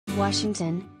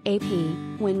Washington,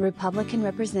 AP, when Republican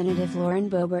Representative Lauren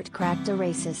Boebert cracked a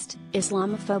racist,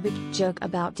 Islamophobic joke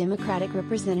about Democratic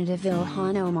Representative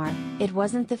Ilhan Omar, it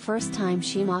wasn't the first time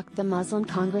she mocked the Muslim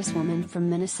congresswoman from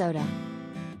Minnesota.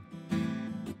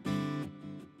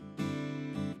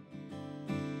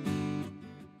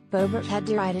 Boebert had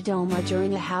derided Omar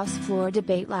during a House floor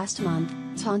debate last month,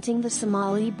 taunting the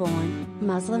Somali-born,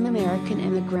 Muslim-American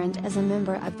immigrant as a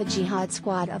member of the jihad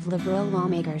squad of liberal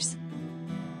lawmakers.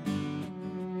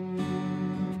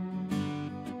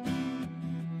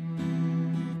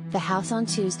 The House on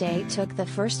Tuesday took the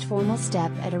first formal step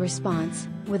at a response,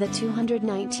 with a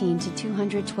 219 to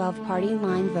 212 party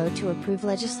line vote to approve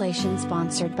legislation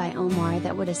sponsored by Omar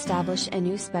that would establish a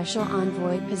new special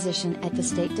envoy position at the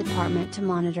State Department to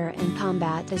monitor and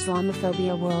combat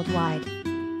Islamophobia worldwide.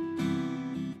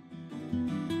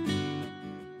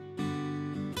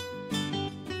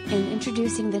 In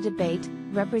introducing the debate,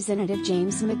 Representative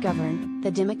James McGovern,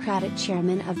 the Democratic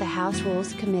chairman of the House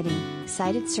Rules Committee,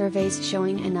 cited surveys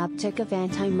showing an uptick of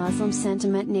anti-Muslim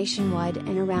sentiment nationwide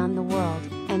and around the world,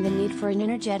 and the need for an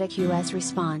energetic U.S.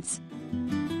 response.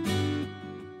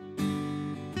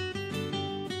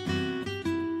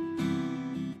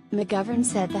 McGovern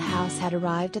said the House had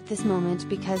arrived at this moment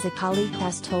because a colleague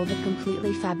has told a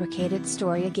completely fabricated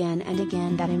story again and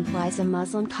again that implies a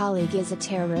Muslim colleague is a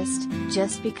terrorist,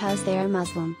 just because they are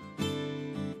Muslim.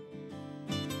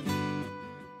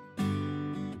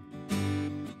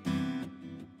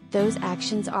 Those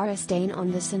actions are a stain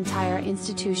on this entire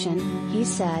institution, he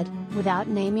said, without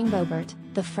naming Boebert,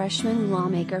 the freshman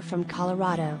lawmaker from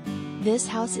Colorado. This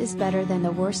House is better than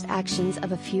the worst actions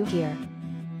of a few here.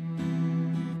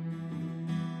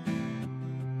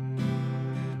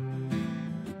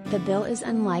 The bill is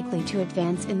unlikely to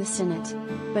advance in the Senate,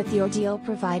 but the ordeal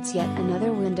provides yet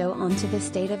another window onto the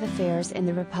state of affairs in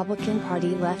the Republican Party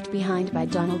left behind by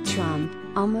Donald Trump,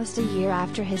 almost a year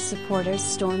after his supporters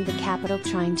stormed the Capitol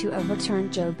trying to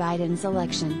overturn Joe Biden's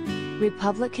election.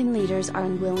 Republican leaders are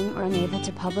unwilling or unable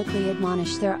to publicly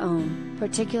admonish their own,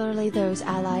 particularly those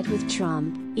allied with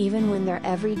Trump, even when their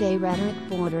everyday rhetoric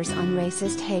borders on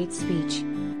racist hate speech.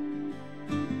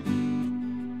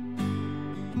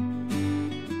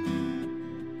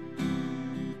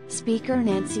 Speaker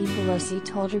Nancy Pelosi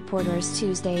told reporters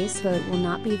Tuesday's vote will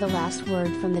not be the last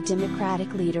word from the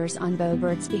Democratic leaders on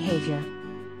Boebert's behavior.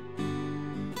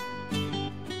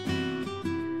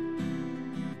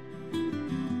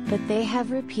 But they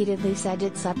have repeatedly said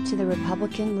it's up to the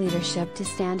Republican leadership to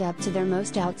stand up to their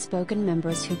most outspoken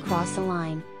members who cross the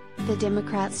line. The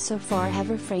Democrats so far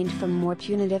have refrained from more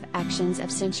punitive actions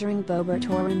of censuring Boebert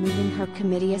or removing her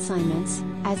committee assignments,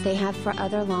 as they have for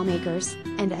other lawmakers,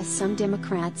 and as some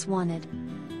Democrats wanted.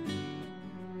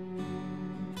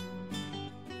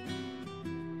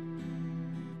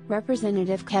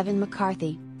 Representative Kevin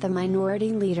McCarthy, the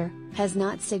minority leader, has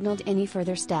not signaled any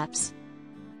further steps.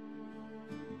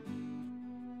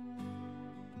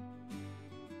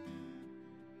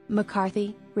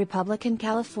 McCarthy, Republican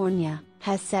California,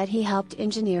 has said he helped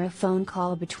engineer a phone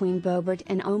call between Boebert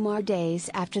and Omar days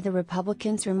after the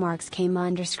Republicans' remarks came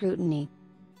under scrutiny.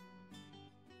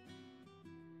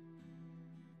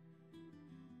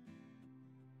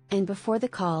 And before the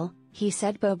call, he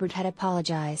said Boebert had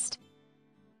apologized.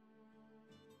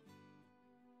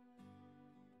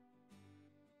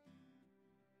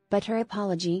 But her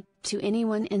apology, to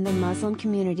anyone in the Muslim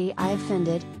community I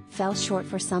offended, fell short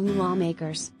for some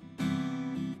lawmakers.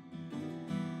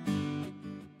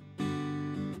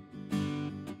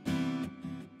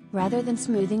 Rather than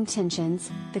smoothing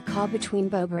tensions, the call between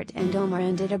Boebert and Omar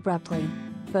ended abruptly.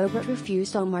 Boebert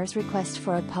refused Omar's request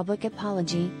for a public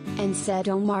apology, and said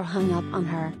Omar hung up on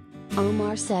her.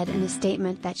 Omar said in a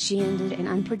statement that she ended an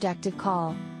unproductive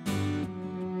call.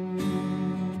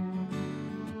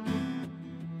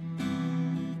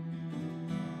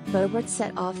 Boebert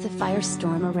set off the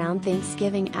firestorm around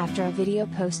Thanksgiving after a video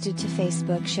posted to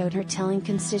Facebook showed her telling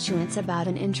constituents about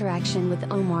an interaction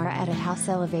with Omar at a House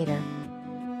elevator.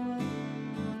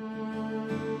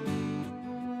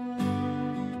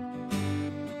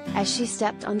 As she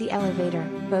stepped on the elevator,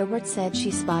 Boebert said she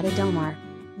spotted Omar.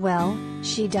 "Well,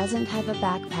 she doesn't have a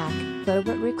backpack,"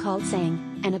 Boebert recalled saying,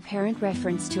 an apparent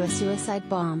reference to a suicide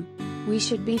bomb. "We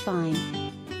should be fine."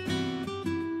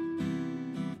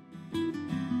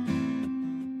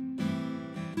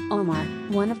 Omar,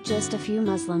 one of just a few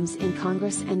Muslims in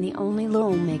Congress and the only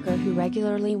lawmaker who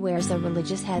regularly wears a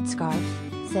religious headscarf,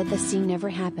 said the scene never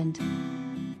happened.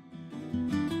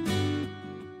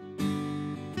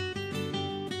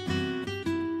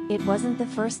 It wasn't the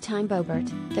first time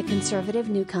Boebert, the conservative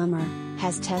newcomer,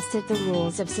 has tested the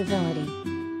rules of civility.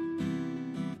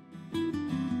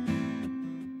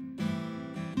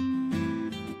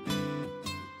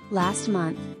 Last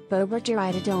month, Boebert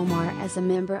derided Omar as a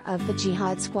member of the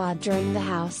Jihad Squad during the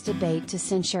House debate to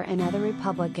censure another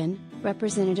Republican,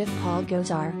 Representative Paul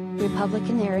Gosar,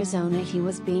 Republican Arizona. He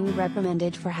was being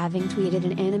reprimanded for having tweeted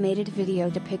an animated video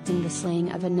depicting the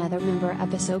slaying of another member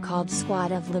of the so-called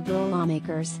squad of liberal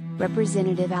lawmakers,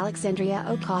 Representative Alexandria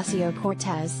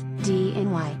Ocasio-Cortez,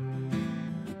 DNY.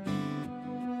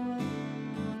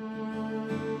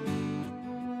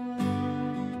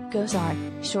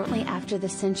 Gosar, shortly after the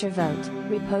censure vote,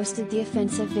 reposted the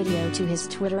offensive video to his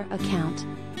Twitter account.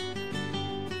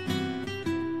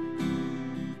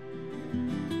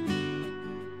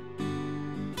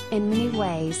 In many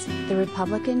ways, the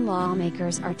Republican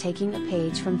lawmakers are taking a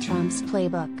page from Trump's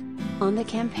playbook. On the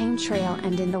campaign trail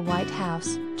and in the White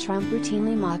House, Trump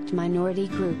routinely mocked minority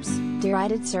groups,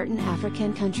 derided certain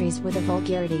African countries with a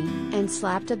vulgarity, and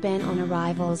slapped a ban on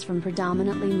arrivals from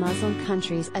predominantly Muslim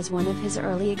countries as one of his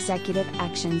early executive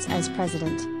actions as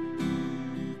president.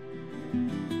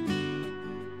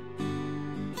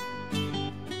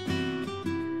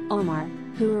 Omar,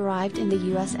 who arrived in the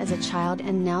U.S. as a child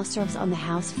and now serves on the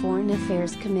House Foreign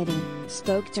Affairs Committee,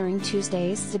 spoke during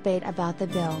Tuesday's debate about the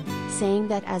bill, saying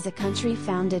that as a country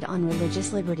founded on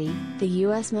religious liberty, the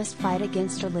U.S. must fight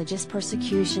against religious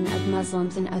persecution of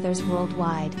Muslims and others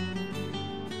worldwide.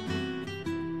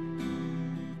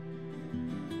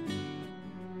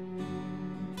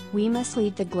 We must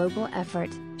lead the global effort,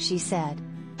 she said.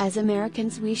 As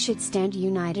Americans, we should stand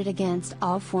united against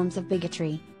all forms of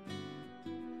bigotry.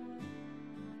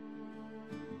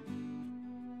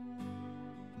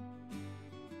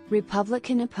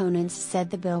 Republican opponents said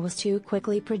the bill was too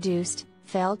quickly produced,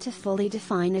 failed to fully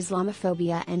define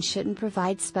Islamophobia, and shouldn't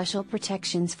provide special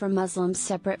protections for Muslims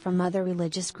separate from other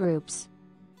religious groups.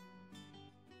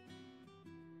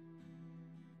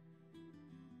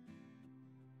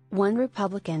 One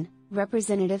Republican,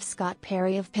 Representative Scott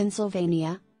Perry of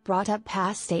Pennsylvania, brought up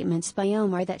past statements by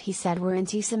Omar that he said were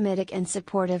anti-Semitic and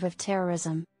supportive of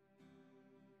terrorism.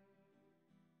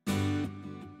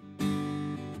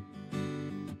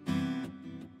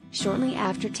 Shortly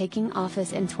after taking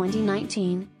office in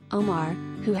 2019, Omar,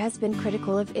 who has been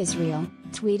critical of Israel,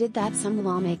 tweeted that some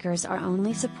lawmakers are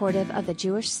only supportive of the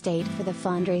Jewish state for the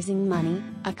fundraising money,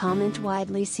 a comment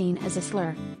widely seen as a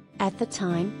slur. At the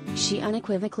time, she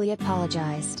unequivocally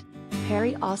apologized.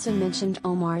 Perry also mentioned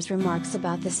Omar's remarks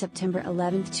about the September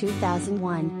 11,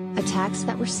 2001, attacks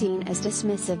that were seen as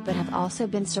dismissive but have also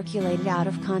been circulated out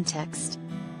of context.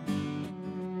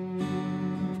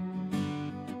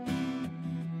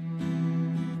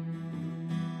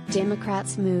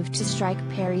 Democrats moved to strike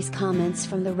Perry's comments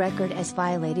from the record as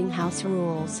violating House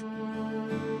rules.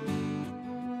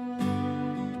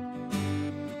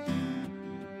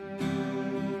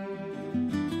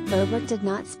 Boebert did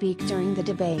not speak during the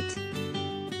debate.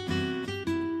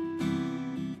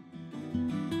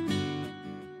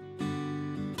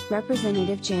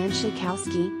 Representative Jan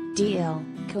Schakowsky, DL,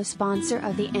 co-sponsor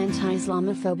of the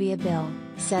anti-Islamophobia bill,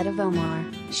 said of Omar,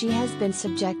 "She has been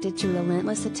subjected to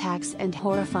relentless attacks and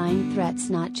horrifying threats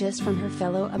not just from her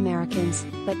fellow Americans,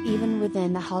 but even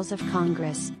within the halls of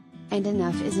Congress. And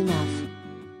enough is enough."